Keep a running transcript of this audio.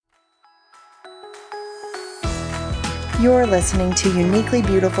You're listening to Uniquely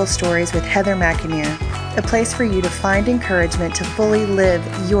Beautiful Stories with Heather McInerney, a place for you to find encouragement to fully live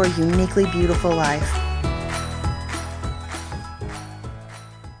your uniquely beautiful life.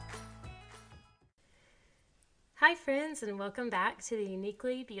 Hi friends, and welcome back to the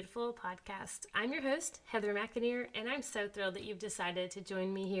Uniquely Beautiful podcast. I'm your host, Heather McInerney, and I'm so thrilled that you've decided to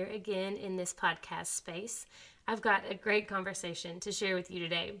join me here again in this podcast space. I've got a great conversation to share with you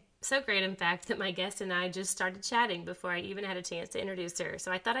today. So great, in fact, that my guest and I just started chatting before I even had a chance to introduce her.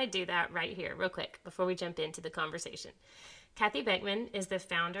 So I thought I'd do that right here, real quick, before we jump into the conversation. Kathy Boekman is the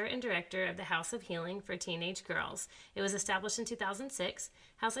founder and director of the House of Healing for Teenage Girls. It was established in 2006.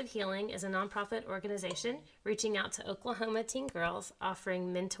 House of Healing is a nonprofit organization reaching out to Oklahoma teen girls,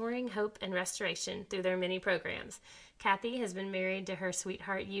 offering mentoring, hope, and restoration through their many programs. Kathy has been married to her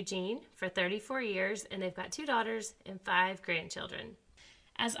sweetheart Eugene for 34 years, and they've got 2 daughters and 5 grandchildren.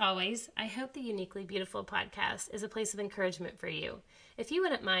 As always, I hope the Uniquely Beautiful podcast is a place of encouragement for you. If you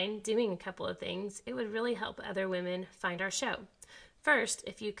wouldn't mind doing a couple of things, it would really help other women find our show. First,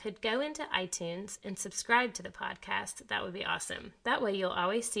 if you could go into iTunes and subscribe to the podcast, that would be awesome. That way you'll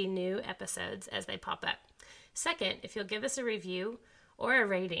always see new episodes as they pop up. Second, if you'll give us a review or a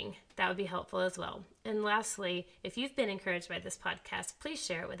rating, that would be helpful as well. And lastly, if you've been encouraged by this podcast, please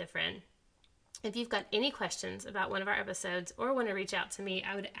share it with a friend. If you've got any questions about one of our episodes or want to reach out to me,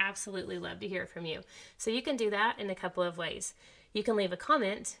 I would absolutely love to hear from you. So you can do that in a couple of ways. You can leave a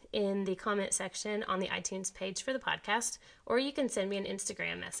comment in the comment section on the iTunes page for the podcast, or you can send me an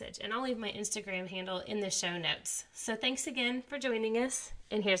Instagram message, and I'll leave my Instagram handle in the show notes. So thanks again for joining us,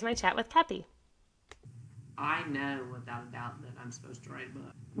 and here's my chat with Kathy. I know without a doubt that I'm supposed to write a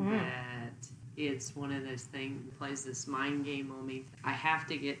book, but it's one of those things that plays this mind game on me. I have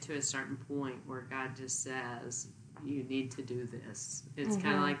to get to a certain point where God just says, you need to do this. It's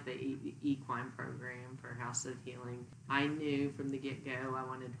kind of like the equine program for House of Healing. I knew from the get-go I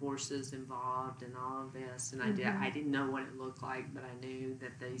wanted horses involved in all of this, and I didn't know what it looked like, but I knew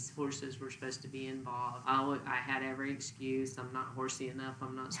that these horses were supposed to be involved. I had every excuse. I'm not horsey enough.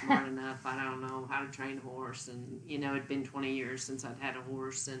 I'm not smart enough. I don't know how to train a horse, and it'd been 20 years since I'd had a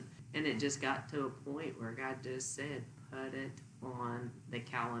horse, and it just got to a point where God just said, put it on the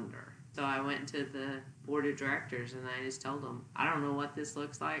calendar. So I went to the board of directors and I just told them, I don't know what this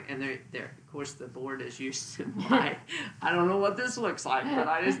looks like. And they're of course, the board is used to my, I don't know what this looks like, but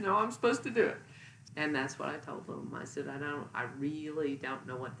I just know I'm supposed to do it. And that's what I told them. I said, I really don't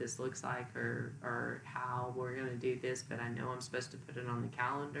know what this looks like or how we're going to do this, but I know I'm supposed to put it on the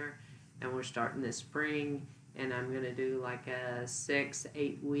calendar. And we're starting this spring, and I'm going to do like a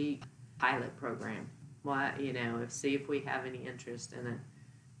 6-8 week pilot program. See if we have any interest in it.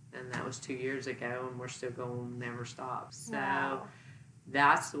 And that was 2 years ago, and we're still going, never stop. So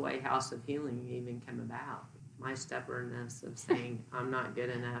That's the way House of Healing even came about. My stubbornness of saying, I'm not good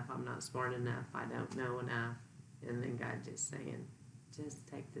enough, I'm not smart enough, I don't know enough. And then God just saying, just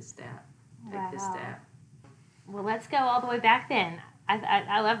take the step. Take the step. Well, let's go all the way back then.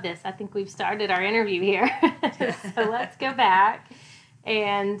 I love this. I think we've started our interview here. So let's go back.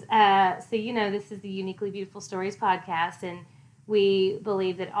 And this is the Uniquely Beautiful Stories podcast, and we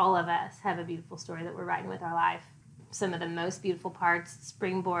believe that all of us have a beautiful story that we're writing with our life. Some of the most beautiful parts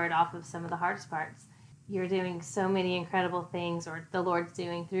springboard off of some of the hardest parts. You're doing so many incredible things, or the Lord's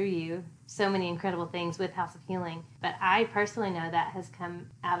doing through you so many incredible things with House of Healing. But I personally know that has come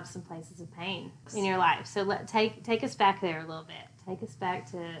out of some places of pain in your life. So take us back there a little bit. Take us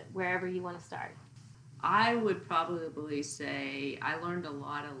back to wherever you want to start. I would probably say I learned a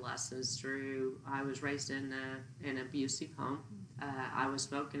lot of lessons through. I was raised in an abusive home. I was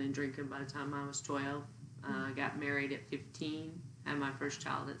smoking and drinking by the time I was 12. Got married at 15, had my first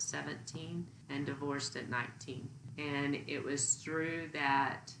child at 17, and divorced at 19. And it was through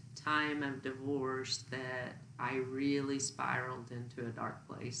that time of divorce that I really spiraled into a dark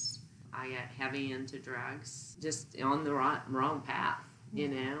place. I got heavy into drugs, just on the wrong path.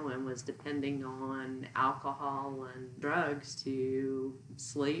 And was depending on alcohol and drugs to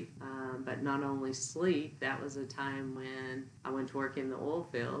sleep. But not only sleep, that was a time when I went to work in the oil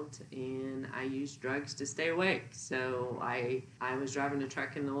field and I used drugs to stay awake. So I was driving a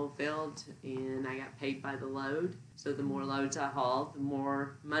truck in the oil field and I got paid by the load. So the more loads I hauled, the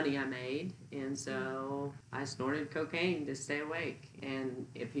more money I made. And so I snorted cocaine to stay awake. And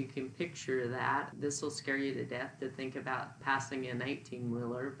if you can picture that, this will scare you to death to think about passing an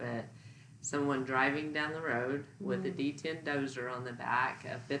 18-wheeler, but someone driving down the road with a D10 dozer on the back,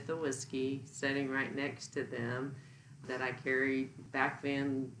 a fifth of whiskey sitting right next to them, that I carried. Back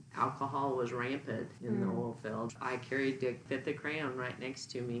then, alcohol was rampant in the oil field. I carried the 5th of Crown right next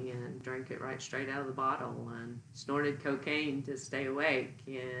to me and drank it right straight out of the bottle, and snorted cocaine to stay awake,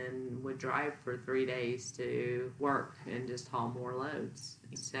 and would drive for 3 days to work and just haul more loads.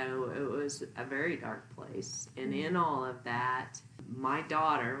 So it was a very dark place. And in all of that, my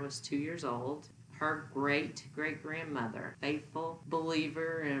daughter was 2 years old. Her great-great-grandmother, faithful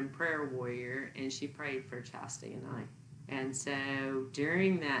believer and prayer warrior, and she prayed for Chastity and I. And so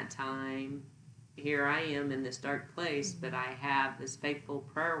during that time, here I am in this dark place, but I have this faithful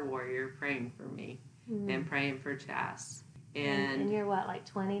prayer warrior praying for me and praying for Chas. And you're what, like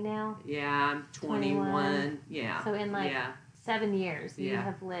 20 now? Yeah, I'm 21. Yeah. So in 7 years, you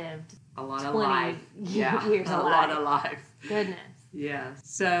have lived a lot of life. Years a lot of life. Goodness. Yeah.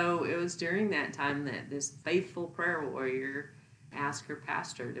 So it was during that time that this faithful prayer warrior asked her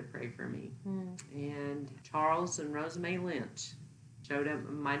pastor to pray for me. And Charles and Rosemary Lynch showed up at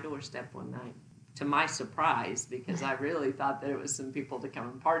my doorstep one night, to my surprise, because I really thought that it was some people to come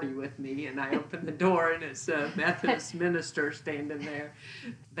and party with me. And I opened the door, and it's a Methodist minister standing there.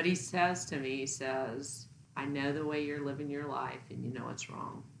 But he says to me, I know the way you're living your life, and you know it's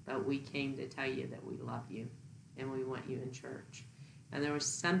wrong, but we came to tell you that we love you, and we want you in church. And there was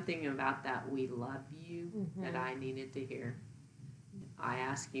something about that "we love you" that I needed to hear. I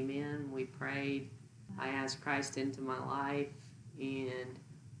asked him in, we prayed, I asked Christ into my life, and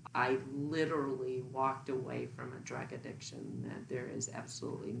I literally walked away from a drug addiction that there is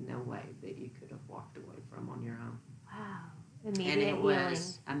absolutely no way that you could have walked away from on your own. Wow. And it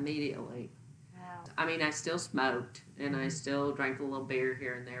was immediately. Wow. I mean, I still smoked, and I still drank a little beer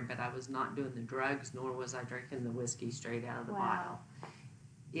here and there, but I was not doing the drugs, nor was I drinking the whiskey straight out of the bottle.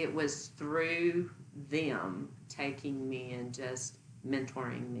 It was through them taking me and just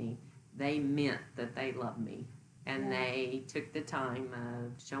mentoring me. They meant that they loved me, and they took the time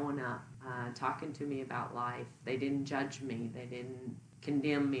of showing up, talking to me about life. They didn't judge me. They didn't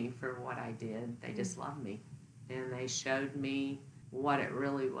condemn me for what I did. They just loved me, and they showed me what it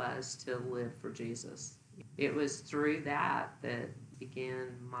really was to live for Jesus. It was through that began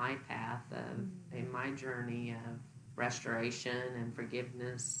my path and my journey of restoration and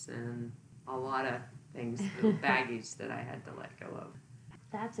forgiveness and a lot of things, little baggage that I had to let go of.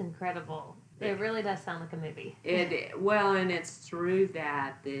 That's incredible. It really does sound like a movie. And it's through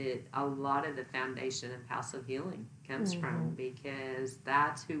that a lot of the foundation of House of Healing comes from, because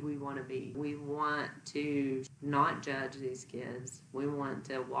that's who we want to be. We want to not judge these kids. We want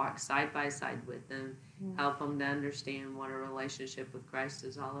to walk side by side with them, help them to understand what a relationship with Christ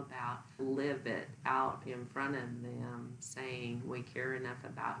is all about, live it out in front of them, saying, we care enough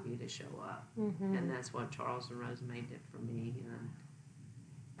about you to show up. And that's what Charles and Rosemary did for me.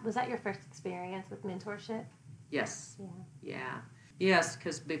 Was that your first experience with mentorship? Yes. Yeah. Yes,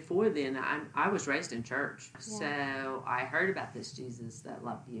 because before then, I was raised in church. So I heard about this Jesus that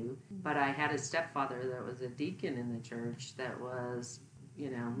loved you. But I had a stepfather that was a deacon in the church that was,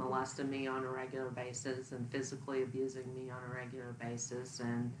 molesting me on a regular basis and physically abusing me on a regular basis.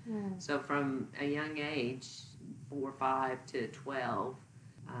 And so from a young age, 4, 5 to 12,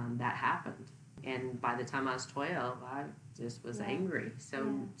 that happened. And by the time I was 12, I just was angry.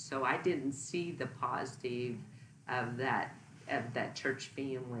 So I didn't see the positive of that church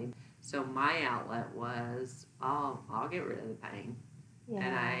family. So my outlet was, I'll get rid of the pain. Yeah.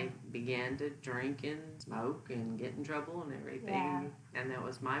 And I began to drink and smoke and get in trouble and everything. Yeah. And that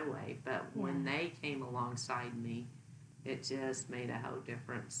was my way. But when they came alongside me, it just made a whole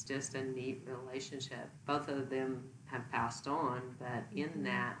difference. Just a neat relationship. Both of them have passed on, but in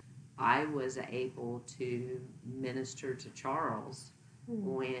that, I was able to minister to Charles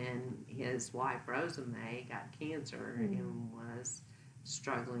when his wife Rosemary got cancer and was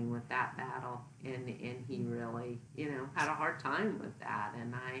struggling with that battle, and he really had a hard time with that,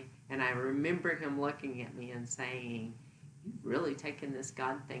 and I remember him looking at me and saying, "You've really taken this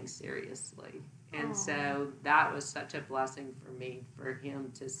God thing seriously." And so that was such a blessing for me, for him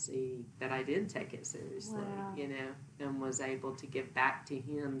to see that I did take it seriously, and was able to give back to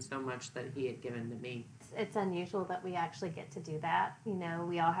him so much that he had given to me. It's unusual that we actually get to do that.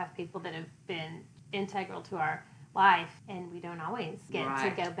 We all have people that have been integral to our life, and we don't always get to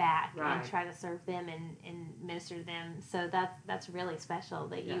go back and try to serve them and minister to them. So that's really special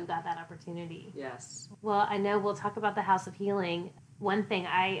that you got that opportunity. Yes. Well, I know we'll talk about the House of Healing. One thing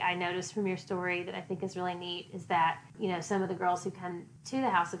I noticed from your story that I think is really neat is that, some of the girls who come to the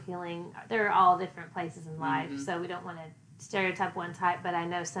House of Healing, they're all different places in life, so we don't want to stereotype one type, but I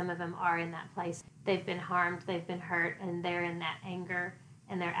know some of them are in that place. They've been harmed, they've been hurt, and they're in that anger,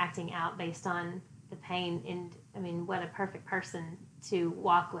 and they're acting out based on the pain. And I mean, what a perfect person to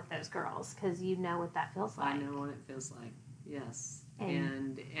walk with those girls, because you know what that feels like. I know what it feels like. Yes.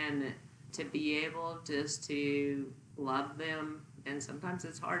 And to be able just to love them, and sometimes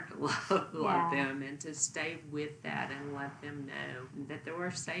it's hard to love them, and to stay with that and let them know that they're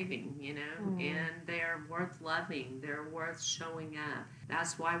worth saving, and they're worth loving, they're worth showing up.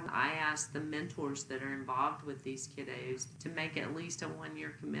 That's why I ask the mentors that are involved with these kiddos to make at least a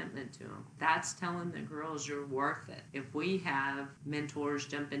 1-year commitment to them. That's telling the girls you're worth it. If we have mentors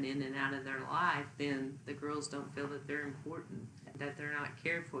jumping in and out of their life, then the girls don't feel that they're important, that they're not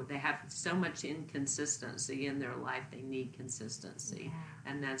cared for. They have so much inconsistency in their life, they need consistency. Yeah.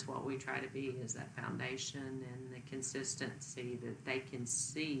 And that's what we try to be, is that foundation and the consistency, that they can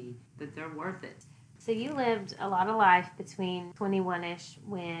see that they're worth it. So you lived a lot of life between 21-ish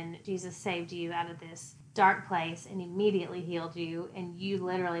when Jesus saved you out of this dark place and immediately healed you, and you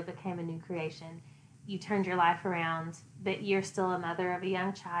literally became a new creation. You turned your life around, but you're still a mother of a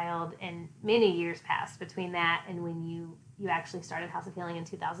young child, and many years passed between that and when you actually started House of Healing in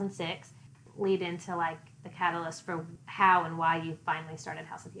 2006, lead into like the catalyst for how and why you finally started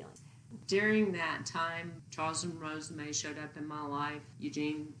House of Healing. During that time, Charles and Rose May showed up in my life.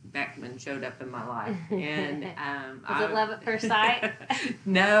 Eugene Boekman showed up in my life. And was it love at first sight?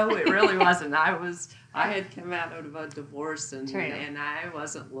 No, it really wasn't. I had come out of a divorce, and I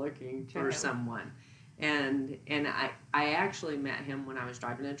wasn't looking for someone. And I actually met him when I was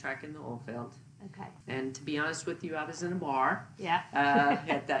driving a truck in the oil field. Okay. And to be honest with you, I was in a bar. Yeah.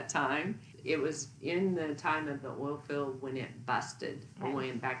 At that time. It was in the time of the oil field when it busted.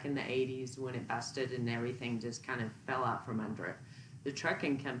 Okay. Back in the 80s when it busted and everything just kind of fell out from under it. The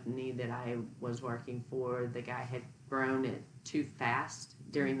trucking company that I was working for, the guy had grown it too fast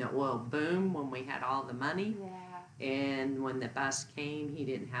during the oil boom when we had all the money. Yeah. And when the bust came, he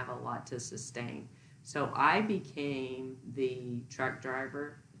didn't have a lot to sustain. So I became the truck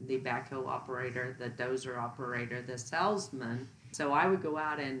driver, the backhoe operator, the dozer operator, the salesman. So I would go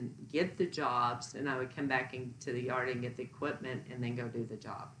out and get the jobs, and I would come back into the yard and get the equipment and then go do the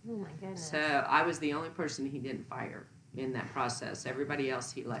job. Oh, my goodness. So I was the only person he didn't fire in that process. Everybody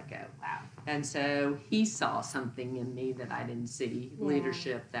else he let go. Wow. And so he saw something in me that I didn't see,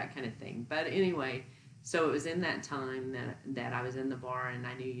 leadership, that kind of thing. But anyway, so it was in that time that I was in the bar, and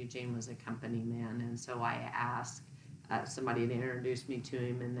I knew Eugene was a company man, and so I asked somebody to introduce me to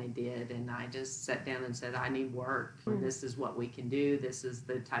him, and they did, and I just sat down and said, I need work. Mm-hmm. This is what we can do. This is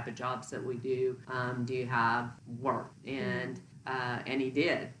the type of jobs that we do. Do you have work? And he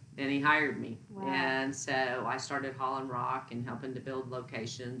did, and he hired me. Wow. And so I started hauling rock and helping to build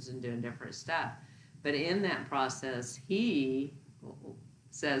locations and doing different stuff. But in that process, he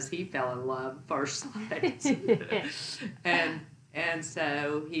says he fell in love first sight. and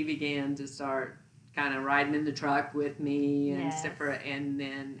so he began to start kind of riding in the truck with me and stuff, and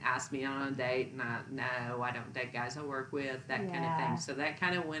then asked me on a date, and I don't date guys I work with, that kind of thing. So that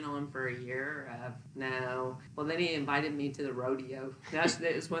kind of went on for a year of no. Well, then he invited me to the rodeo.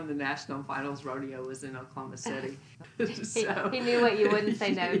 It was when the National Finals Rodeo was in Oklahoma City. So, he knew what you wouldn't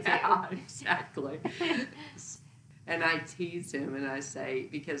say no to. Yeah, exactly. And I tease him, and I say,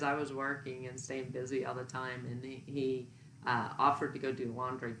 because I was working and staying busy all the time, and he offered to go do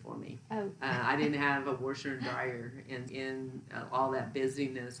laundry for me. Oh. I didn't have a washer and dryer, and in all that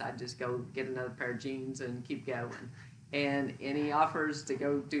busyness, I'd just go get another pair of jeans and keep going. And he offers to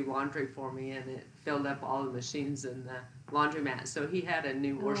go do laundry for me, and it filled up all the machines in the laundromat. So he had a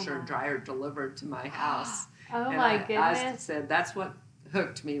new washer and dryer delivered to my house. Oh, my goodness. I said, that's what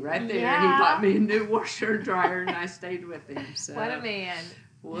hooked me right there. Yeah. He bought me a new washer and dryer, and I stayed with him. So what a man.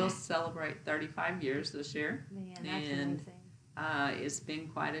 We'll celebrate 35 years this year. Man, that's amazing. It's been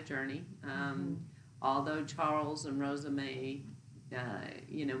quite a journey. Although Charles and Rosa May,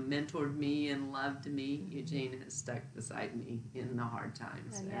 mentored me and loved me, Eugene has stuck beside me in the hard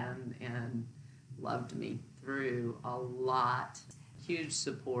times and loved me through a lot. Huge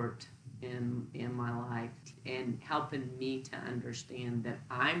support in my life, and helping me to understand that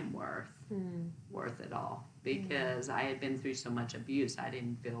I'm worth it all. Because I had been through so much abuse, I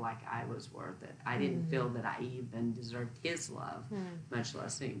didn't feel like I was worth it. I didn't feel that I even deserved his love, much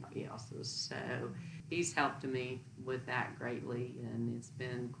less anybody else's. So he's helped me with that greatly, and it's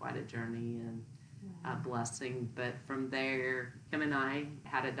been quite a journey and a blessing. But from there, him and I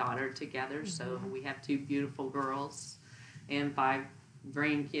had a daughter together, so we have 2 beautiful girls and 5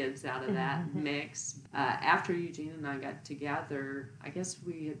 grandkids out of that mix. After Eugene and I got together, I guess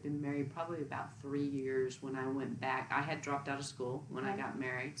we had been married probably about 3 years when I went back. I had dropped out of school when I got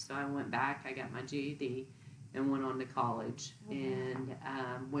married, so I went back, I got my GED, and went on to college and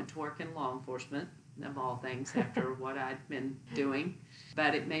went to work in law enforcement, of all things, after what I'd been doing.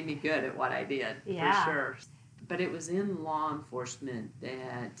 But it made me good at what I did, for sure. But it was in law enforcement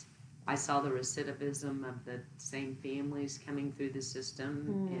that I saw the recidivism of the same families coming through the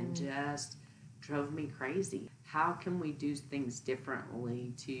system and just drove me crazy. How can we do things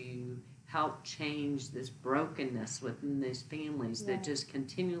differently to help change this brokenness within these families that just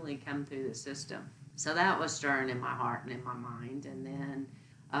continually come through the system? So that was stirring in my heart and in my mind. And then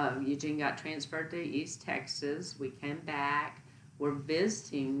Eugene got transferred to East Texas. We came back. We're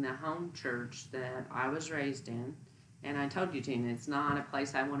visiting the home church that I was raised in. And I told Eugene it's not a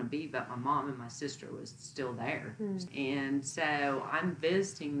place I want to be, but my mom and my sister was still there. And so I'm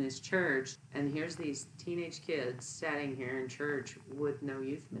visiting this church, and here's these teenage kids sitting here in church with no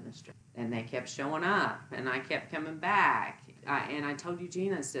youth minister. And they kept showing up, and I kept coming back. And I told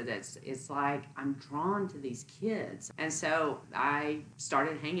Eugene, I said, it's like I'm drawn to these kids. And so I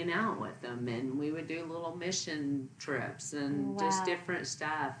started hanging out with them, and we would do little mission trips and just different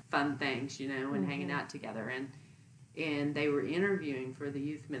stuff, fun things, and hanging out together. And they were interviewing for the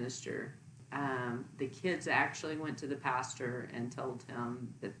youth minister. The kids actually went to the pastor and told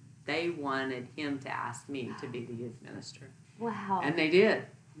him that they wanted him to ask me to be the youth minister. Wow. And they did.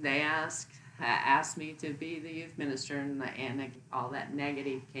 They asked me to be the youth minister, and all that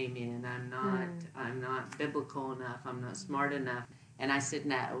negative came in. I'm not biblical enough. I'm not smart enough. And I said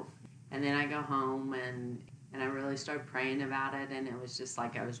no. And then I go home and I really started praying about it, and it was just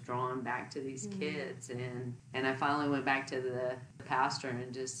like I was drawn back to these kids. And I finally went back to the pastor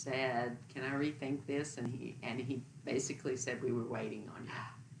and just said, "Can I rethink this?" And he basically said, "We were waiting on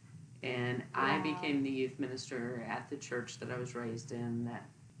you." And I became the youth minister at the church that I was raised in.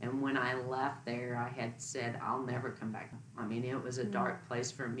 And when I left there, I had said, I'll never come back. I mean, it was a dark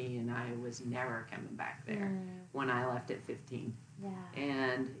place for me, and I was never coming back there when I left at 15. Yeah.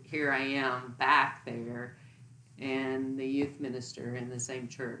 And here I am back there, and the youth minister in the same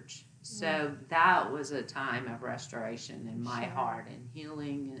church. So that was a time of restoration in my heart and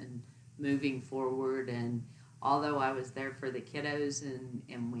healing and moving forward. And although I was there for the kiddos,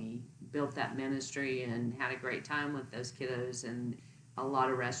 and we built that ministry and had a great time with those kiddos, and a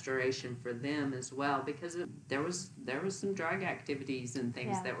lot of restoration for them as well, because there was some drug activities and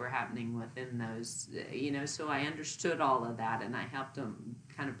things that were happening within those, so I understood all of that, and I helped them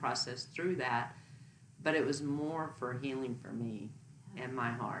kind of process through that. But it was more for healing for me and my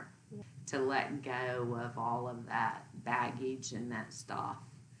heart, to let go of all of that baggage and that stuff.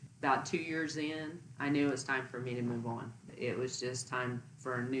 About 2 years in, I knew it was time for me to move on. It was just time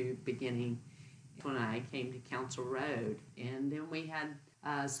for a new beginning. When I came to Council Road, and then we had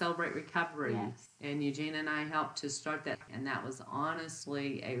Celebrate Recovery, and Eugene and I helped to start that, and that was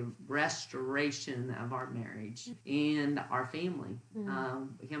honestly a restoration of our marriage and our family.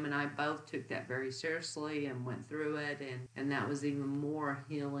 Him and I both took that very seriously and went through it, and that was even more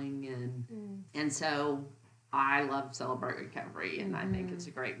healing, and so I love Celebrate Recovery, and I think it's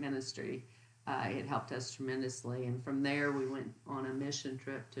a great ministry. It helped us tremendously, and from there we went on a mission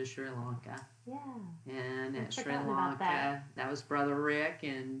trip to Sri Lanka. And at Sri Lanka, that was Brother Rick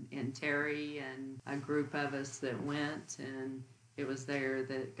and Terry and a group of us that went, and it was there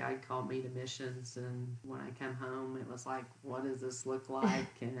that God called me to missions. And when I come home, it was like, what does this look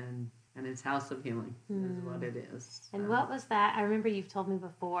like? And it's House of Healing is what it is. And what was that? I remember you've told me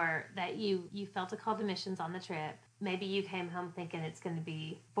before that you felt a call to missions on the trip. Maybe you came home thinking it's going to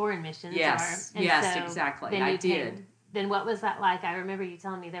be foreign missions. Yes, exactly. I did. Then what was that like? I remember you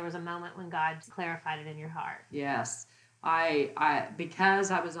telling me there was a moment when God clarified it in your heart. Yes. I because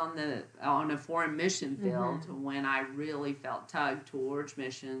I was on a foreign mission field, when I really felt tugged towards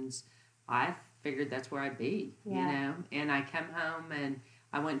missions, I figured that's where I'd be, And I come home and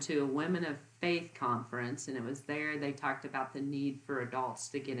I went to a Women of Faith conference, and it was there they talked about the need for adults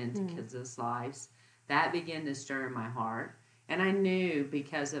to get into kids' lives. That began to stir in my heart. And I knew,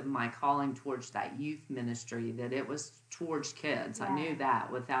 because of my calling towards that youth ministry, that it was towards kids. I knew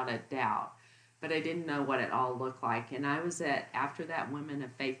that without a doubt. But I didn't know what it all looked like. And I was after that Women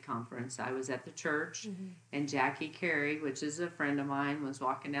of Faith conference, I was at the church, and Jackie Carey, which is a friend of mine, was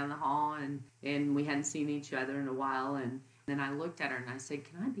walking down the hall, and we hadn't seen each other in a while. And then I looked at her and I said,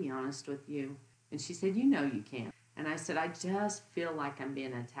 "Can I be honest with you?" And she said, "You know you can." And I said, "I just feel like I'm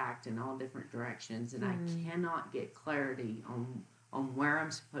being attacked in all different directions, and I cannot get clarity on where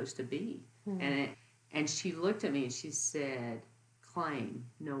I'm supposed to be." And she looked at me and she said, "Claim,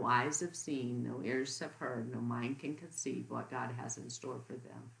 no eyes have seen, no ears have heard, no mind can conceive what God has in store for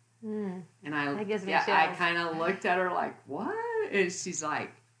them." And I kind of looked at her like, "What?" And she's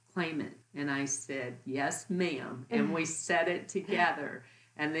like, claim it. And I said, yes, ma'am. And we said it together.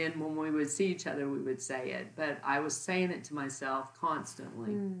 And then when we would see each other, we would say it. But I was saying it to myself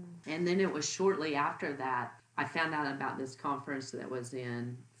constantly. And then it was shortly after that, I found out about this conference that was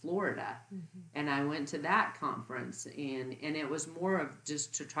in Florida. And I went to that conference. And it was more of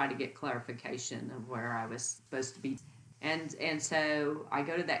just to try to get clarification of where I was supposed to be. And so I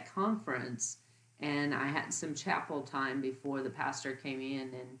go to that conference. And I had some chapel time before the pastor came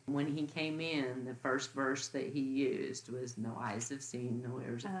in. And when he came in, the first verse that he used was, no eyes have seen, no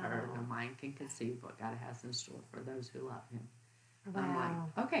ears have heard, no mind can conceive what God has in store for those who love him. Wow. I'm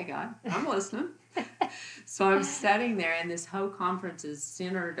like, okay, God, I'm listening. So I'm sitting there, and this whole conference is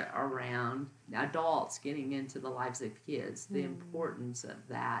centered around adults getting into the lives of kids, the importance of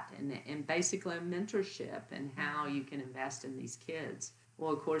that, and basically mentorship and how you can invest in these kids.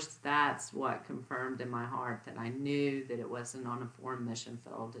 Well, of course, that's what confirmed in my heart that I knew that it wasn't on a foreign mission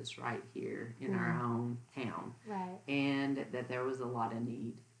field. It's right here in our own town. Right. And that there was a lot of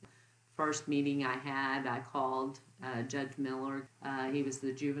need. First meeting I had, I called Judge Miller. He was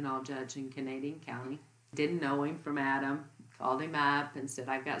the juvenile judge in Canadian County. Didn't know him from Adam. Called him up and said,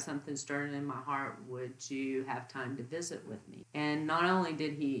 I've got something stirring in my heart. Would you have time to visit with me? And not only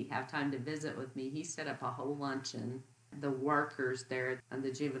did he have time to visit with me, he set up a whole luncheon. The workers there at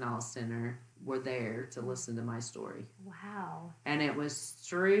the juvenile center were there to listen to my story. Wow. And it was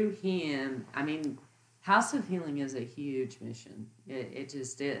through him. I mean, House of Healing is a huge mission. It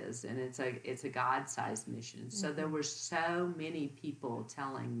just is. And it's a God-sized mission. So there were so many people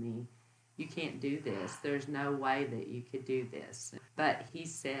telling me, you can't do this. There's no way that you could do this. But he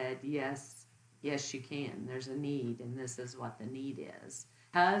said, yes, you can. There's a need, and this is what the need is.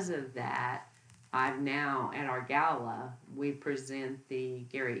 Because of that, I've now, at our gala, we present the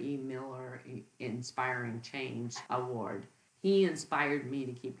Gary E. Miller Inspiring Change Award. He inspired me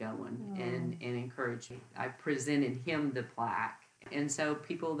to keep going and encouraged me. I presented him the plaque. And so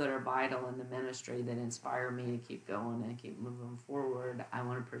people that are vital in the ministry that inspire me to keep going and keep moving forward, I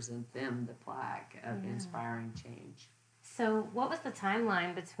want to present them the plaque of Inspiring Change. So what was the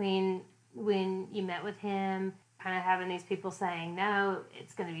timeline between when you met with him, kind of having these people saying, no,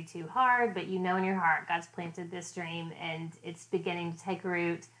 it's going to be too hard, but you know in your heart God's planted this dream and it's beginning to take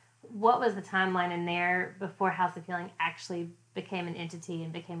root? What was the timeline in there before House of Healing actually became an entity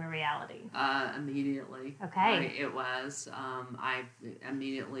and became a reality? Immediately. Okay. It was. I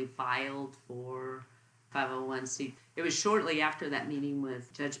immediately filed for 501c. It was shortly after that meeting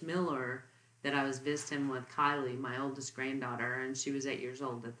with Judge Miller that I was visiting with Kylie, my oldest granddaughter, and she was 8 years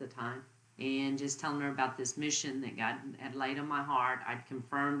old at the time. And just telling her about this mission that God had laid on my heart. I'd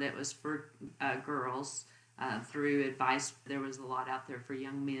confirmed it was for girls. Through advice, there was a lot out there for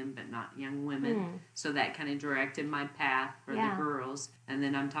young men, but not young women. So that kind of directed my path for the girls. And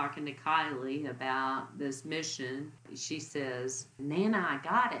then I'm talking to Kylie about this mission. She says, Nana, I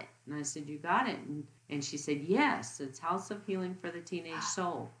got it. And I said, you got it? And she said, yes, it's House of Healing for the Teenage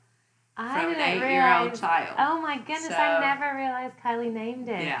Soul. From an 8-year-old child. Oh my goodness, I never realized Kylie named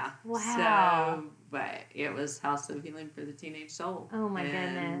it. Yeah. Wow. So, but it was House of Healing for the Teenage Soul. Oh my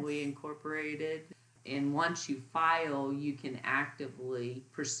goodness. And we incorporated. And once you file, you can actively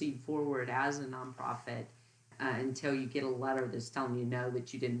proceed forward as a nonprofit until you get a letter that's telling you no,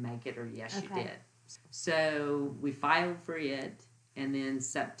 that you didn't make it, or yes, you did. So we filed for it, and then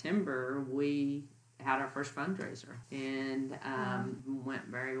September we had our first fundraiser, and went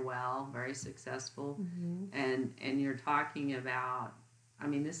very well, very successful. And you're talking about, I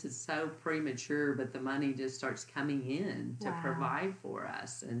mean, this is so premature, but the money just starts coming in to provide for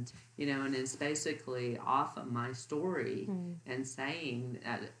us. And, and it's basically off of my story and saying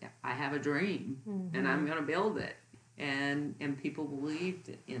that I have a dream and I'm going to build it. And people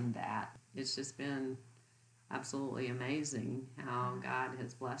believed in that. It's just been absolutely amazing how God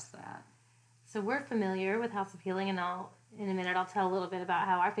has blessed that. So we're familiar with House of Healing, and in a minute I'll tell a little bit about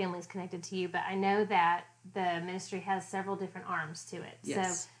how our family is connected to you, but I know that the ministry has several different arms to it.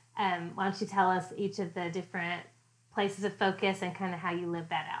 Yes. So why don't you tell us each of the different places of focus and kind of how you live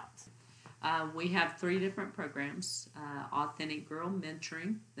that out? We have 3 different programs. Authentic Girl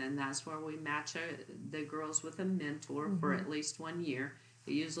Mentoring, and that's where we match the girls with a mentor for at least 1 year.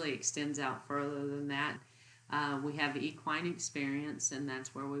 It usually extends out further than that. We have Equine Experience, and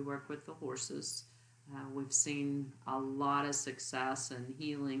that's where we work with the horses. We've seen a lot of success and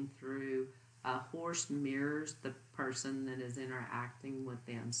healing through a horse mirrors the person that is interacting with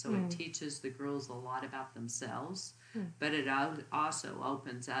them. So it teaches the girls a lot about themselves, but it also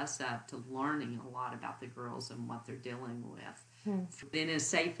opens us up to learning a lot about the girls and what they're dealing with. In a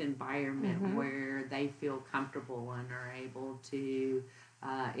safe environment where they feel comfortable and are able to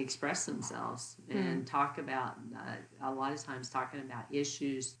express themselves and talk about, a lot of times talking about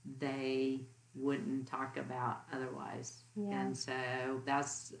issues they wouldn't talk about otherwise. Yeah. And so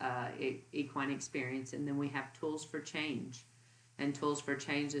that's equine experience. And then we have tools for change. And tools for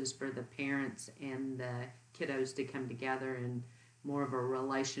change is for the parents and the kiddos to come together and more of a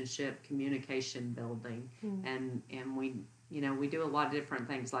relationship, communication building. And we, we do a lot of different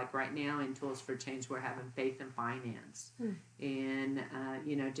things. Like right now in Tools for Change, we're having faith and finance. And,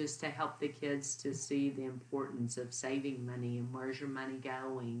 just to help the kids to see the importance of saving money and where's your money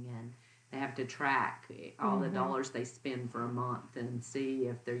going. And they have to track all the dollars they spend for a month and see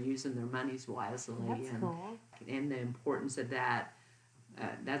if they're using their monies wisely. That's cool. And the importance of that.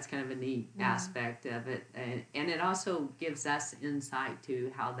 That's kind of a neat aspect of it. And it also gives us insight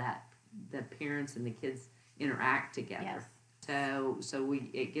to how the parents and the kids interact together. Yes. So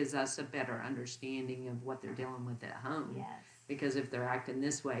it gives us a better understanding of what they're dealing with at home. Yes. Because if they're acting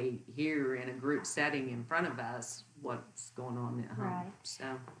this way here in a group setting in front of us, what's going on at home? Right. So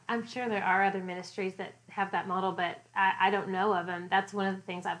I'm sure there are other ministries that have that model, but I don't know of them. That's one of the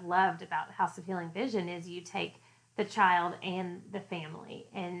things I've loved about House of Healing Vision is you take the child and the family,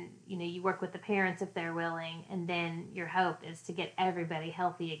 and you work with the parents if they're willing, and then your hope is to get everybody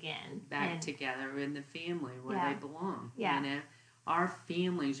healthy again, back together in the family where they belong. Yeah. Our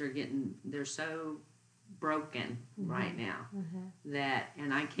families they're so broken right now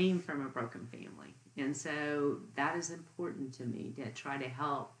and I came from a broken family, and so that is important to me to try to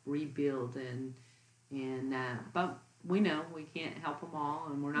help rebuild but we know we can't help them all,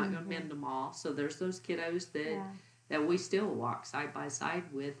 and we're not going to mend them all. So there's those kiddos that we still walk side by side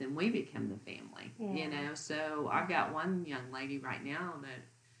with, and we become the family. So I've got one young lady right now that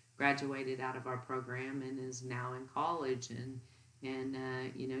graduated out of our program and is now in college,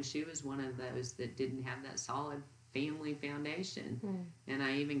 and she was one of those that didn't have that solid family foundation. And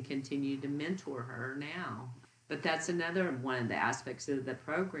I even continue to mentor her now. But that's another one of the aspects of the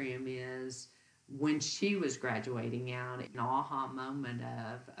program is when she was graduating out, an aha moment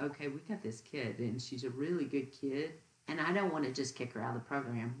of, okay, we got this kid, and she's a really good kid, and I don't want to just kick her out of the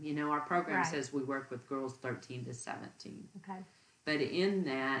program. Our program says we work with girls 13 to 17. Okay. But in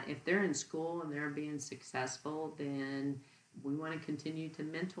that, if they're in school and they're being successful, then we want to continue to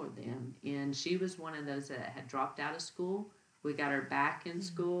mentor them. And she was one of those that had dropped out of school. We got her back in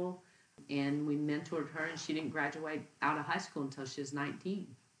school, and we mentored her, and she didn't graduate out of high school until she was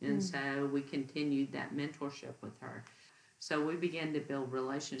 19. And so we continued that mentorship with her. So we began to build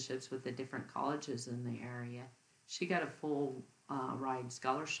relationships with the different colleges in the area. She got a full ride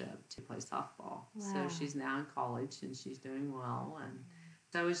scholarship to play softball. Wow. So she's now in college, and she's doing well. And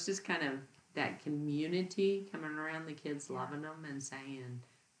so it's just kind of that community coming around the kids, loving them and saying,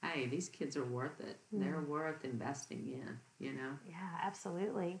 hey, these kids are worth it. They're worth investing in, Yeah,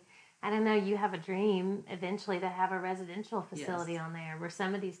 absolutely. And I know you have a dream eventually to have a residential facility on there where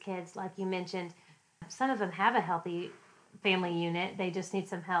some of these kids, like you mentioned, some of them have a healthy family unit. They just need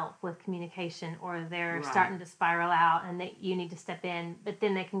some help with communication, or they're starting to spiral out and that you need to step in, but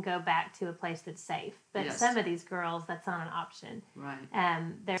then they can go back to a place that's safe. But some of these girls, that's not an option.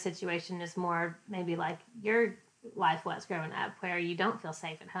 Right. Their situation is more maybe like your life was growing up, where you don't feel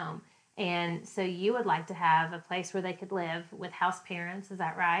safe at home. And so you would like to have a place where they could live with house parents, is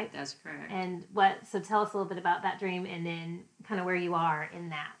that right? That's correct. And so tell us a little bit about that dream and then kind of where you are in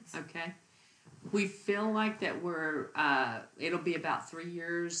that. Okay. We feel like that it'll be about 3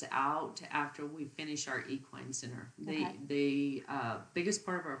 years out after we finish our equine center. The biggest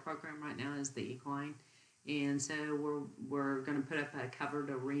part of our program right now is the equine. And so we're going to put up a covered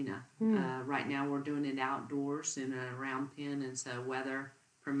arena. Right now we're doing it outdoors in a round pen, and so weather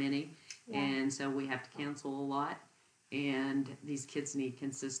permitting. And so we have to cancel a lot. And these kids need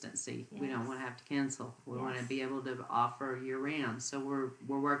consistency. We don't want to have to cancel. We want to be able to offer year-round. So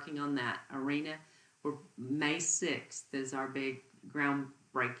we're working on that arena. May 6th is our big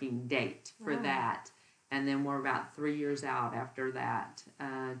groundbreaking date for that. And then we're about 3 years out after that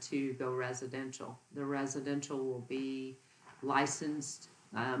to go residential. The residential will be licensed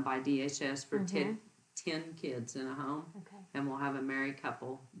by DHS for 10 kids in a home. And we'll have a married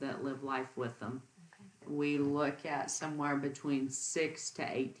couple that live life with them. We look at somewhere between 6 to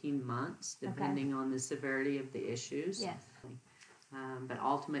 18 months, depending on the severity of the issues. Yes. But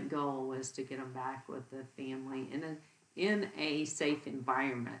ultimate goal is to get them back with the family in a safe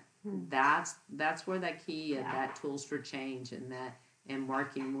environment. That's where the key of that Tools for Change and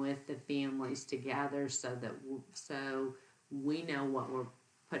working with the families together so we know what we're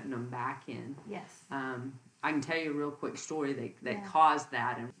putting them back in. Yes. I can tell you a real quick story that caused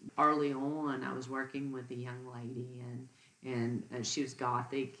that. And early on, I was working with a young lady, And she was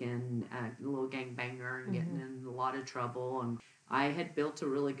gothic and a little gangbanger and getting in a lot of trouble. And I had built a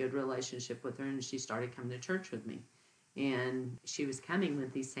really good relationship with her, and she started coming to church with me. And she was coming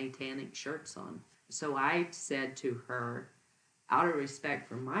with these satanic shirts on. So I said to her, out of respect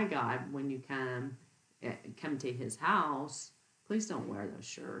for my God, when you come to his house, please don't wear those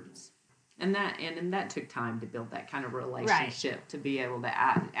shirts. And that took time to build that kind of relationship, to be able to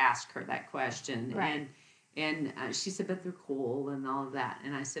ask her that question. And she said, but they're cool and all of that.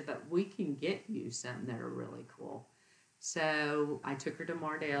 And I said, but we can get you some that are really cool. So I took her to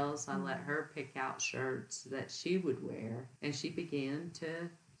Mardell's. I let her pick out shirts that she would wear. And she began to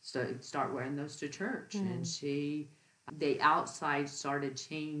start wearing those to church. And the outside started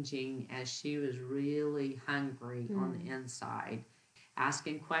changing as she was really hungry on the inside,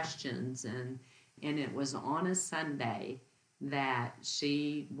 asking questions. And it was on a Sunday that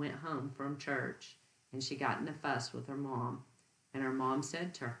she went home from church, and she got in a fuss with her mom. And her mom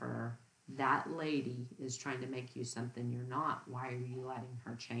said to her, that lady is trying to make you something you're not. Why are you letting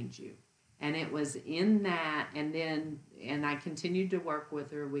her change you? And it was in that, and I continued to work with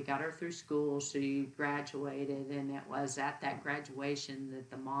her. We got her through school. She graduated, and it was at that graduation that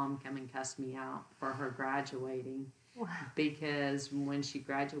the mom come and cussed me out for her graduating. Wow. Because when she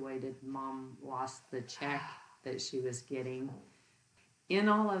graduated, Mom lost the check that she was getting. In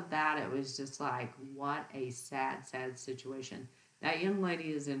all of that, it was just like, what a sad, sad situation. That young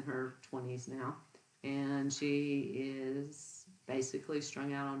lady is in her 20s now, and she is basically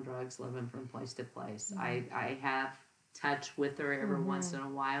strung out on drugs, living from place to place. I have touch with her every once in a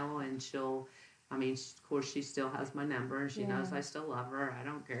while, and of course, she still has my number, and she knows I still love her. I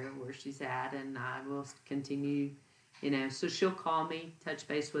don't care where she's at, and I will continue, so she'll call me, touch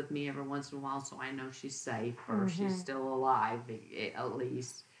base with me every once in a while, so I know she's safe, or she's still alive, at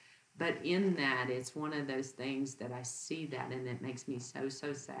least. But in that, it's one of those things that I see that, and it makes me so,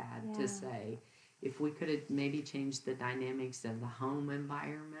 so sad to say, if we could have maybe changed the dynamics of the home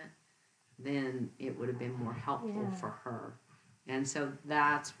environment, then it would have been more helpful for her. And so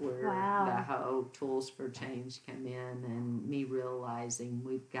that's where the whole Tools for Change come in, and me realizing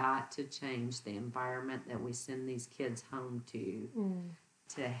we've got to change the environment that we send these kids home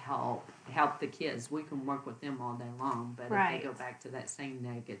to help the kids. We can work with them all day long, but if they go back to that same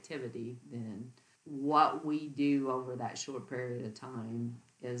negativity, then what we do over that short period of time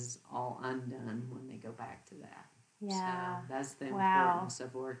is all undone when they go back to that. Yeah. So that's the importance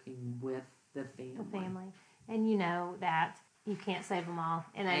of working with the family. And you know that you can't save them all.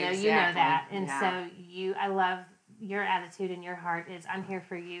 And I know you know that. And so I love your attitude and your heart is, I'm here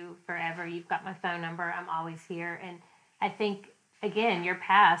for you forever. You've got my phone number. I'm always here. And I think, again, your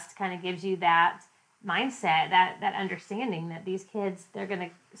past kind of gives you that mindset, that understanding that these kids, they're going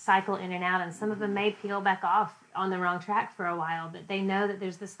to cycle in and out, and some of them may peel back off on the wrong track for a while, but they know that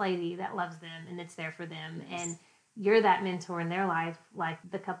there's this lady that loves them and it's there for them. Yes. And you're that mentor in their life, like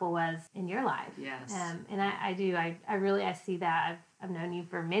the couple was in your life. Yes. And I really see that. I've known you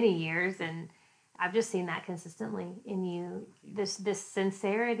for many years, and I've just seen that consistently in you. This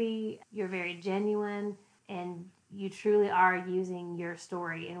sincerity, you're very genuine, and you truly are using your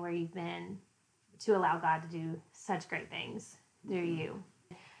story and where you've been to allow God to do such great things through you.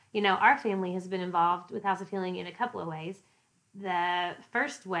 Our family has been involved with House of Healing in a couple of ways. The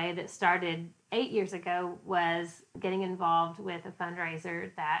first way that started 8 years ago was getting involved with a fundraiser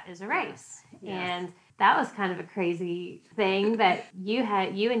that is a race. Yes. And that was kind of a crazy thing that you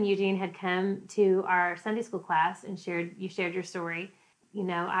and Eugene had come to our Sunday school class and shared your story.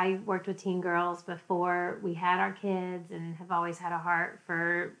 I worked with teen girls before we had our kids and have always had a heart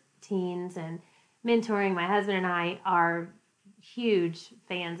for teens and mentoring. My husband and I are huge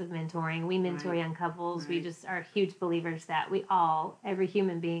fans of mentoring. We mentor young couples. We just are huge believers that every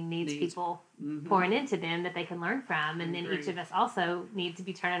human being needs people pouring into them that they can learn from. And then each of us also need to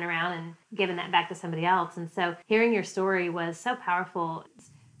be turning around and giving that back to somebody else. And so hearing your story was so powerful.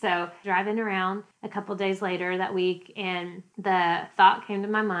 So driving around a couple days later that week, and the thought came to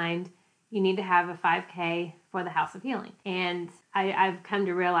my mind, you need to have a 5K for the House of Healing. And I've come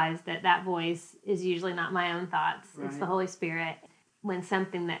to realize that voice is usually not my own thoughts. Right. It's the Holy Spirit. When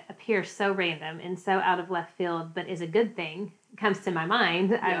something that appears so random and so out of left field, but is a good thing, comes to my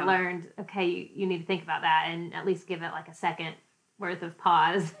mind, I've learned, okay, you need to think about that and at least give it like a second worth of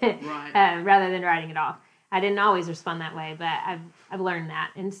pause rather than writing it off. I didn't always respond that way, but I've learned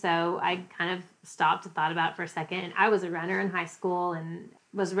that. And so I kind of stopped and thought about it for a second. And I was a runner in high school and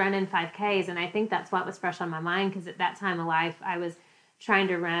was running 5Ks. And I think that's what was fresh on my mind, because at that time of life, I was trying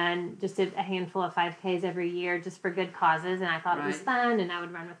to run just a handful of 5Ks every year just for good causes. And I thought it was fun. And I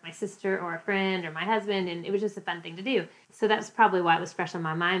would run with my sister or a friend or my husband. And it was just a fun thing to do. So that's probably why it was fresh on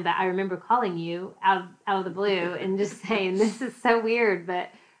my mind. But I remember calling you out of the blue and just saying, this is so weird, but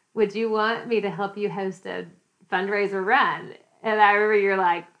would you want me to help you host a fundraiser run? And I remember you're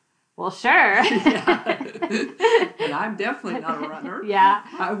like, well, sure. Yeah. And I'm definitely not a runner. Yeah.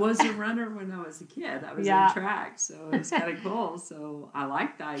 I was a runner when I was a kid. I was in track, so it was kind of cool. So I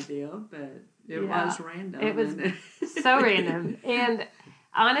liked the idea, but it was random. It was so random. And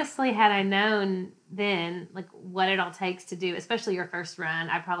honestly, had I known then, like, what it all takes to do, especially your first run,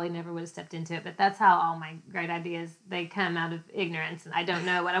 I probably never would have stepped into it. But that's how all my great ideas, they come out of ignorance. And I don't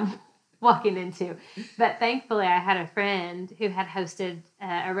know what I'm walking into. But thankfully, I had a friend who had hosted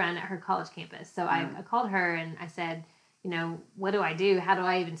a run at her college campus. So I called her and I said, you know, what do I do? How do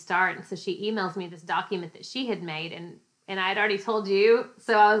I even start? And so she emails me this document that she had made. And I had already told you.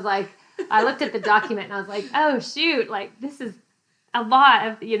 So I was like, I looked at the document and I was like, oh, shoot, like this is a lot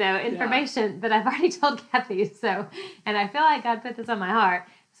of, information, but I've already told Kathy. So, and I feel like God put this on my heart.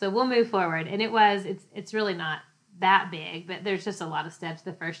 So we'll move forward. And it's really not that big, but there's just a lot of steps.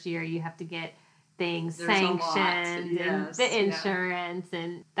 The first year you have to get things sanctioned and the insurance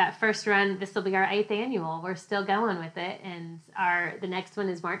and that first run. This will be our 8th annual. We're still going with it. And the next one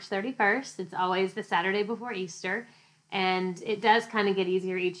is March 31st. It's always the Saturday before Easter. And it does kind of get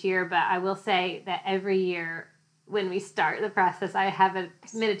easier each year, but I will say that every year when we start the process, I have a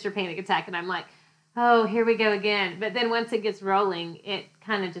miniature panic attack and I'm like, oh, here we go again. But then once it gets rolling, it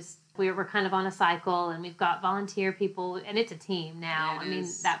kind of just, we're kind of on a cycle and we've got volunteer people and it's a team now.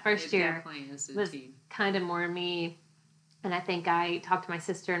 That first year was kind of more me. And I think I talked to my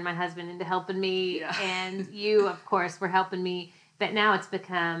sister and my husband into helping me. Yeah. And you, of course, were helping me. But now it's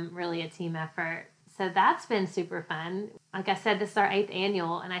become really a team effort. So that's been super fun. Like I said, this is our 8th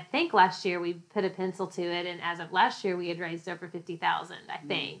annual. And I think last year we put a pencil to it. And as of last year, we had raised over $50,000, I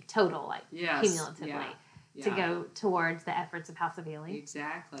think, total, cumulatively. Yeah. To go towards the efforts of House of Healing.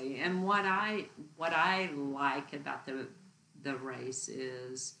 Exactly. And what I like about the race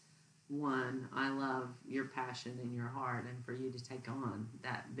is, one, I love your passion in your heart and for you to take on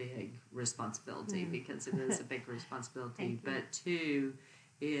that big responsibility because it is a big responsibility. But two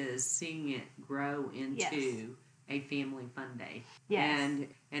is seeing it grow into a family fun day. Yes.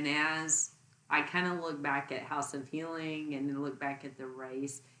 And as I kind of look back at House of Healing and then look back at the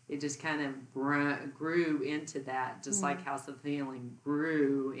race, it just kind of grew into that, just like House of Healing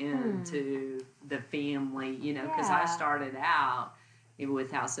grew into the family, because I started out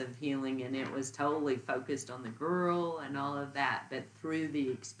with House of Healing and it was totally focused on the girl and all of that. But through the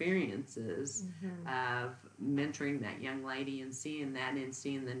experiences of mentoring that young lady and seeing that and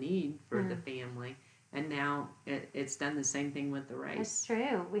seeing the need for the family, and now it's done the same thing with the race. That's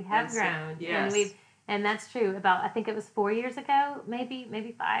true. We have grown. Yes. And that's true. About, I think it was 4 years ago, maybe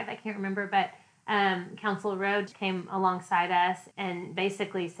 5, I can't remember, but Council Road came alongside us and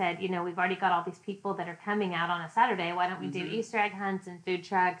basically said, we've already got all these people that are coming out on a Saturday. Why don't we do Easter egg hunts and food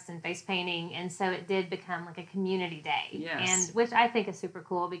trucks and face painting? And so it did become like a community day. Yes. And which I think is super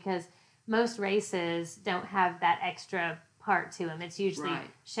cool because most races don't have that extra part to them. It's usually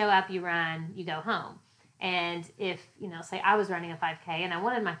show up, you run, you go home. And if, say I was running a 5K and I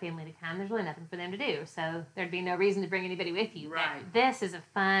wanted my family to come, there's really nothing for them to do. So there'd be no reason to bring anybody with you. Right. But this is a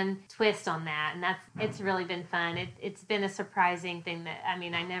fun twist on that. And it's really been fun. It's been a surprising thing that,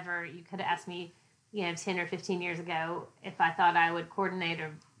 you could have asked me, 10 or 15 years ago if I thought I would coordinate a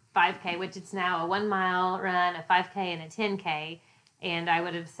 5K, which it's now a 1 mile run, a 5K and a 10K. And I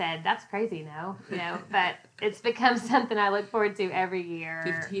would have said, that's crazy, but it's become something I look forward to every year.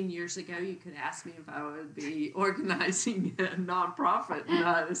 15 years ago, you could ask me if I would be organizing a nonprofit, and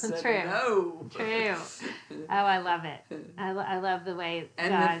I would have said no. True. Oh, I love it. I love the way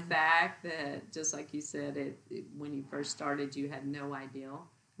and God... the fact that, just like you said, when you first started, you had no idea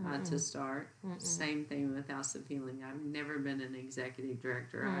to start. Same thing with House of Healing. I've never been an executive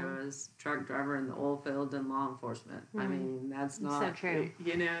director. I was truck driver in the oil field and law enforcement. That's not so true.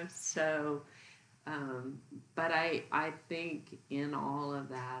 So, but I think in all of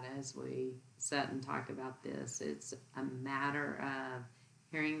that, as we sit and talk about this, it's a matter of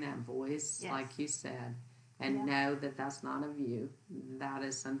hearing that voice, like you said, and know that that's not of you. That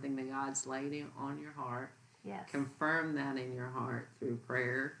is something that God's laid on your heart. Yes. Confirm that in your heart through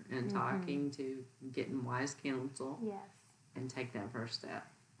prayer and talking to getting wise counsel. Yes. And take that first step.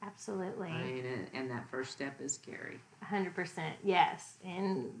 Absolutely. And that first step is scary. 100%. Yes.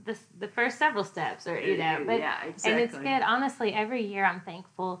 And the first several steps are, but, yeah, exactly. And it's good. Honestly, every year I'm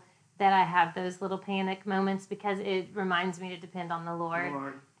thankful that I have those little panic moments because it reminds me to depend on the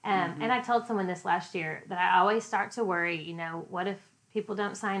Lord. And I told someone this last year that I always start to worry, what if people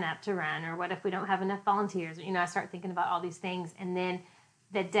don't sign up to run, or what if we don't have enough volunteers? I start thinking about all these things, and then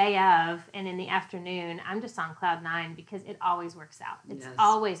the day of and in the afternoon, I'm just on cloud nine because it always works out. It's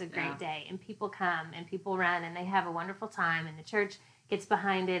always a great day, and people come and people run and they have a wonderful time, and the church gets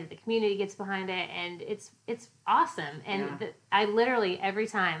behind it, the community gets behind it, and it's awesome. And I literally, every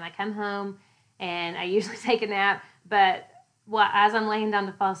time I come home, and I usually take a nap, but as I'm laying down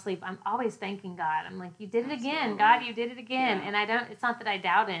to fall asleep, I'm always thanking God. I'm like, you did it again, God, you did it again. And it's not that I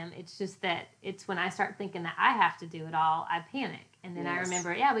doubt him. It's just that it's when I start thinking that I have to do it all, I panic. And then I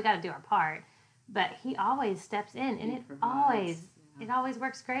remember, we got to do our part. But he always steps in, and it always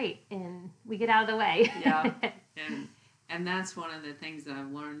works great. And we get out of the way. And that's one of the things that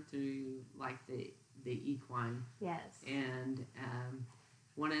I've learned through, like, the equine. Yes. And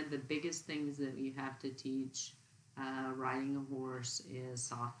one of the biggest things that you have to teach riding a horse is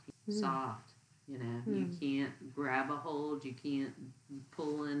soft. You can't grab a hold, you can't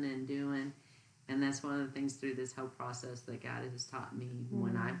pulling and doing, and that's one of the things through this whole process that God has taught me.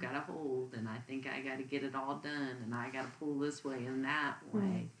 When I've got a hold and I think I got to get it all done and I got to pull this way and that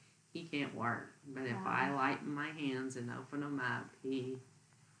way, he can't work. But if I lighten my hands and open them up, he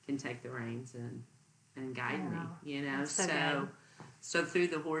can take the reins and guide me. So through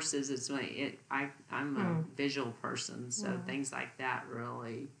the horses, it's I'm a visual person, so things like that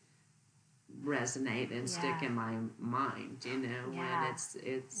really resonate and stick in my mind. When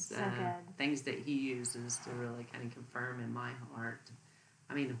it's so things that he uses to really kind of confirm in my heart.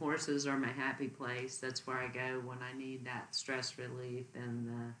 I mean, horses are my happy place. That's where I go when I need that stress relief and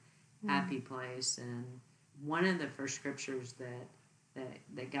the happy place. And one of the first scriptures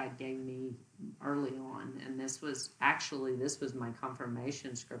that God gave me early on, and this was my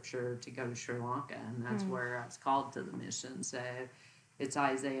confirmation scripture to go to Sri Lanka, and that's where I was called to the mission. So it's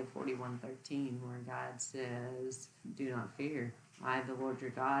Isaiah 41:13, where God says, "Do not fear. I, the Lord your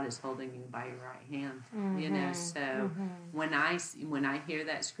God, is holding you by your right hand." So when I hear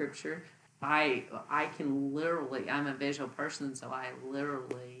that scripture, I can literally, I'm a visual person, so I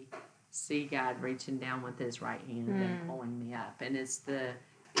literally see God reaching down with his right hand and pulling me up. And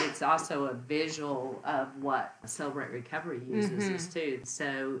it's also a visual of what Celebrate Recovery uses this too.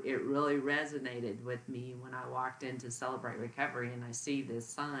 So it really resonated with me when I walked into Celebrate Recovery and I see this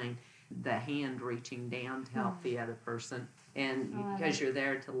sign, the hand reaching down to help the other person. And because you're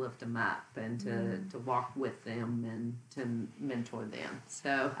there to lift them up and to walk with them and to mentor them.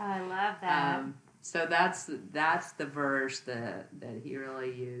 So I love that. So that's the verse that he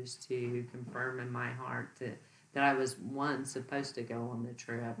really used to confirm in my heart that I was, one, supposed to go on the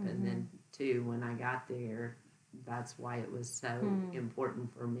trip, and then two, when I got there, that's why it was so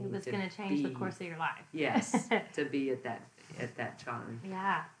important for me. It was going to change the course of your life. Yes, to be at that time.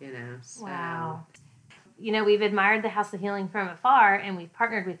 Yeah. So. Wow. We've admired the House of Healing from afar, and we've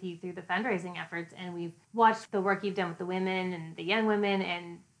partnered with you through the fundraising efforts, and we've watched the work you've done with the women and the young women,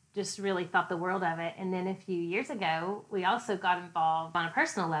 and just really thought the world of it. And then a few years ago, we also got involved on a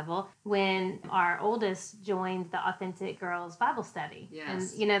personal level when our oldest joined the Authentic Girls Bible Study.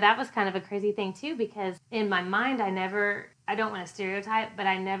 Yes. And, that was kind of a crazy thing too, because in my mind, I don't want to stereotype, but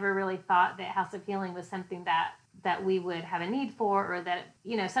I never really thought that House of Healing was something that we would have a need for, or that,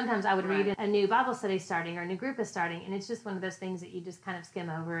 sometimes I would read a new Bible study starting or a new group is starting, and it's just one of those things that you just kind of skim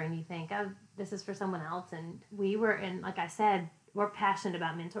over and you think, oh, this is for someone else. And we were like I said, we're passionate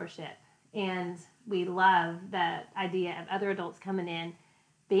about mentorship, and we love the idea of other adults coming in,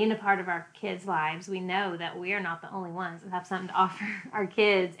 being a part of our kids' lives. We know that we are not the only ones that have something to offer our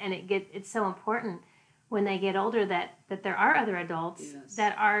kids, and it's so important when they get older that there are other adults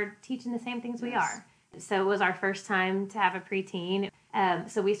that are teaching the same things we are. So it was our first time to have a preteen.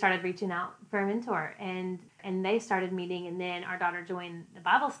 So we started reaching out for a mentor, and they started meeting, and then our daughter joined the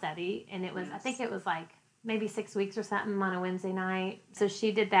Bible study, and it was, I think it was like maybe 6 weeks or something on a Wednesday night. So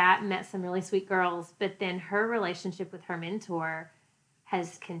she did that, met some really sweet girls, but then her relationship with her mentor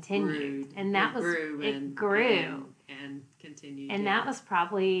has continued. And that grew and continued. And that was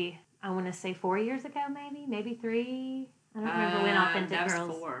probably, I want to say 4 years ago, maybe 3. I don't remember when Authentic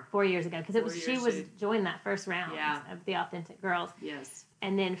Girls. 4 years ago, because she was joined that first round of the Authentic Girls. Yes.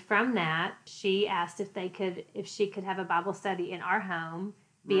 And then from that, she asked if she could have a Bible study in our home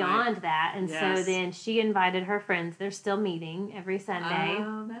beyond that. And so then she invited her friends. They're still meeting every Sunday.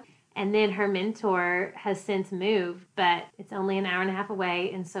 And then her mentor has since moved, but it's only an hour and a half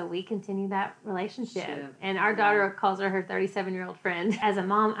away. And so we continue that relationship. And our daughter calls her 37-year-old friend. As a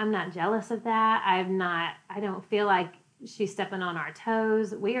mom, I'm not jealous of that. I don't feel like she's stepping on our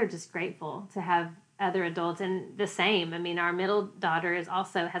toes. We are just grateful to have other adults, and the same. I mean, our middle daughter has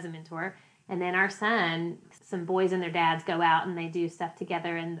a mentor, and then our son, some boys and their dads go out and they do stuff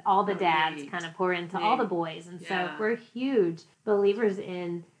together, and all the dads kind of pour into all the boys, and so we're huge believers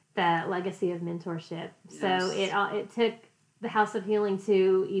in the legacy of mentorship. Yes. So it took the House of Healing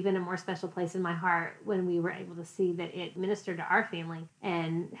to even a more special place in my heart when we were able to see that it ministered to our family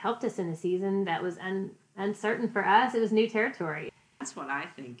and helped us in a season that was uncertain for us. It was new territory. That's what I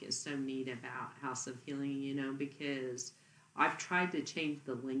think is so neat about House of Healing, because I've tried to change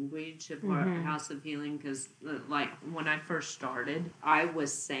the language of our House of Healing, because like when I first started, I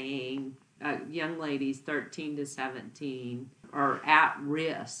was saying young ladies 13 to 17 are at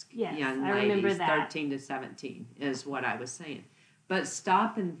risk. Yes, young I ladies remember that. 13 to 17 is what I was saying. But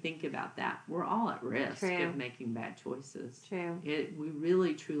stop and think about that. We're all at risk of making bad choices. True. We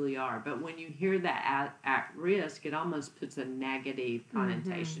really, truly are. But when you hear that at risk, it almost puts a negative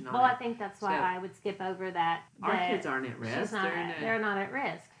connotation on it. Well, I think that's why I would skip over that. Our kids aren't at risk. They're not at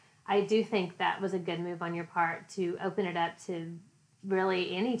risk. I do think that was a good move on your part to open it up to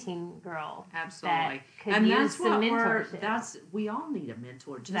really any teen girl. Absolutely. And that's what we all need a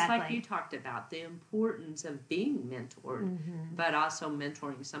mentor, just like you talked about the importance of being mentored, but also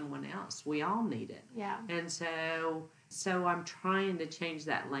mentoring someone else. We all need it. Yeah. And so I'm trying to change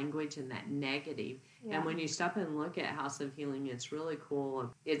that language and that negative. Yeah. And when you stop and look at House of Healing, it's really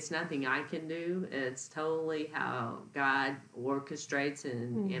cool. It's nothing I can do. It's totally how God orchestrates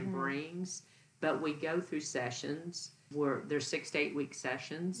and brings. But we go through sessions where there's 6 to 8 week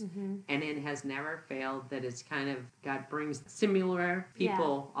sessions, and it has never failed that it's kind of, God brings similar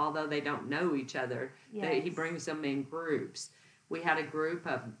people, although they don't know each other, that He brings them in groups. We had a group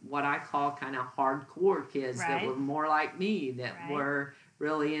of what I call kind of hardcore kids that were more like me, that were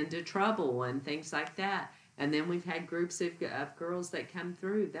really into trouble and things like that. And then we've had groups of girls that come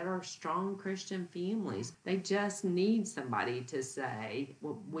through that are strong Christian families. They just need somebody to say,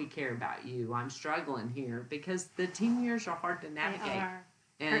 well, we care about you. I'm struggling here. Because the teen years are hard to navigate. They are.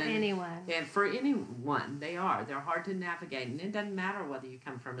 For anyone. And for anyone, they are. They're hard to navigate. And it doesn't matter whether you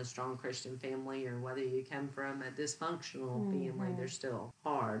come from a strong Christian family or whether you come from a dysfunctional family. They're still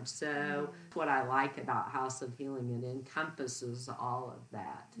hard. So what I like about House of Healing, it encompasses all of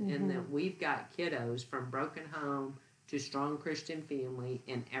that. And that we've got kiddos from broken home to strong Christian family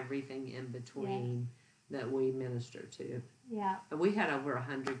and everything in between that we minister to. Yeah. We had over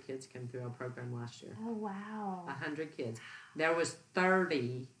 100 kids come through our program last year. Oh, wow. 100 kids. There was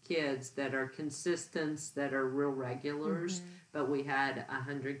 30 kids that are consistents, that are real regulars, but we had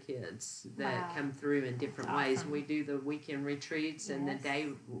 100 kids that come through in different ways. We do the weekend retreats, and the day,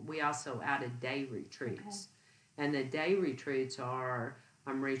 we also added day retreats. Okay. And the day retreats are,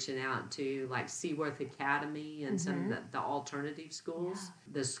 I'm reaching out to like Seaworth Academy and some of the alternative schools.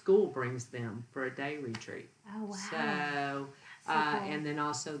 Yeah. The school brings them for a day retreat. Oh, wow. So and then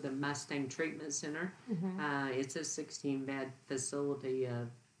also the Mustang Treatment Center. It's a 16-bed facility of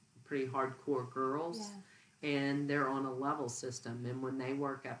pretty hardcore girls. Yeah. And they're on a level system. And when they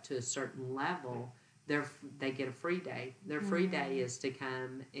work up to a certain level, they get a free day. Their free day is to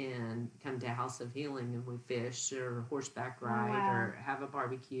come to House of Healing, and we fish or horseback ride or have a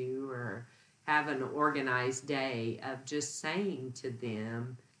barbecue or have an organized day of just saying to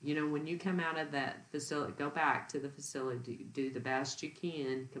them, when you come out of that facility, go back to the facility, do the best you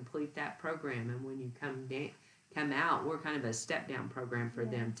can, complete that program, and when you come out, we're kind of a step-down program for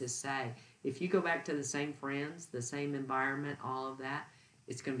them to say, if you go back to the same friends, the same environment, all of that,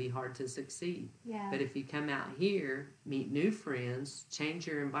 it's going to be hard to succeed. Yeah. But if you come out here, meet new friends, change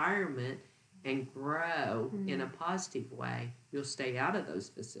your environment, and grow in a positive way, you'll stay out of those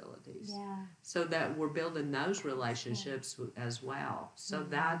facilities. Yeah. So that we're building those relationships as well. So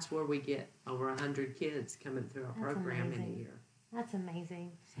that's where we get over 100 kids coming through our program in a year. That's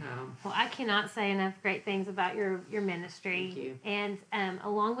amazing. Well, I cannot say enough great things about your ministry. Thank you. And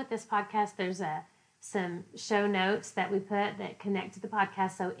along with this podcast, there's some show notes that we put that connect to the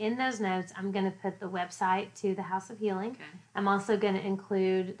podcast. So in those notes, I'm going to put the website to the House of Healing. Okay. I'm also going to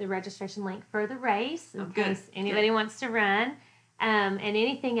include the registration link for the race in case anybody wants to run. And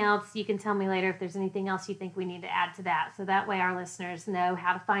anything else, you can tell me later if there's anything else you think we need to add to that. So that way our listeners know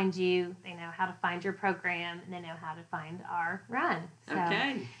how to find you, they know how to find your program, and they know how to find our run. So,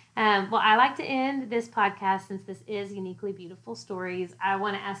 okay. Well, I like to end this podcast, since this is Uniquely Beautiful Stories. I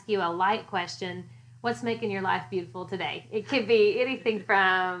want to ask you a light question. What's making your life beautiful today? It could be anything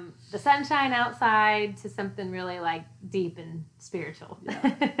from the sunshine outside to something really like deep and spiritual.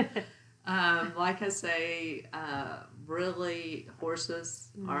 Yeah. Like I say, really,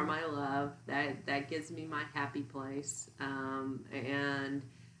 horses are my love. That gives me my happy place. And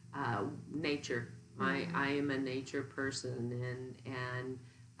nature. I am a nature person, and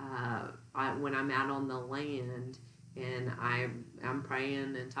when I'm out on the land and I'm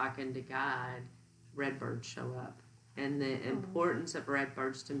praying and talking to God, redbirds show up. And the importance of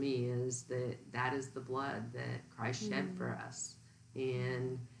redbirds to me is that is the blood that Christ shed for us.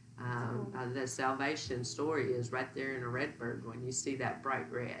 And the salvation story is right there in a redbird when you see that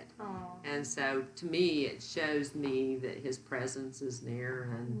bright red. And so to me, it shows me that his presence is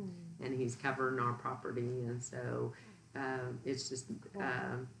near, and he's covering our property. And so it's just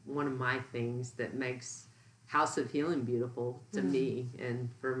one of my things that makes House of Healing beautiful to me, and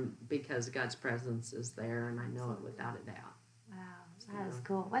because God's presence is there, and I know it without a doubt. Wow, that is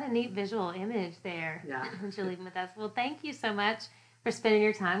cool. What a neat visual image there. Yeah. That you're leaving with us. Well, thank you so much for spending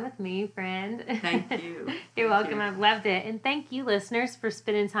your time with me, friend. Thank you. You're welcome. I've loved it. And thank you, listeners, for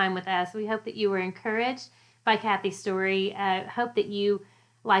spending time with us. We hope that you were encouraged by Kathy's story. Hope that you,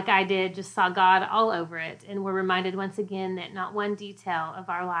 like I did, just saw God all over it. And we're reminded once again that not one detail of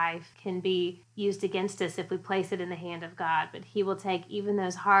our life can be used against us if we place it in the hand of God. But he will take even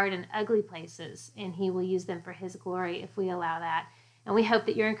those hard and ugly places, and he will use them for his glory if we allow that. And we hope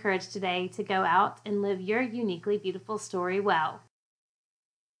that you're encouraged today to go out and live your uniquely beautiful story well.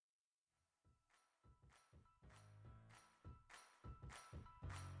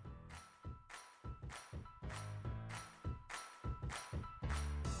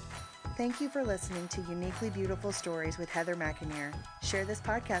 Thank you for listening to Uniquely Beautiful Stories with Heather McInerney. Share this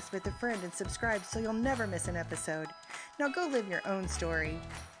podcast with a friend and subscribe so you'll never miss an episode. Now go live your own story.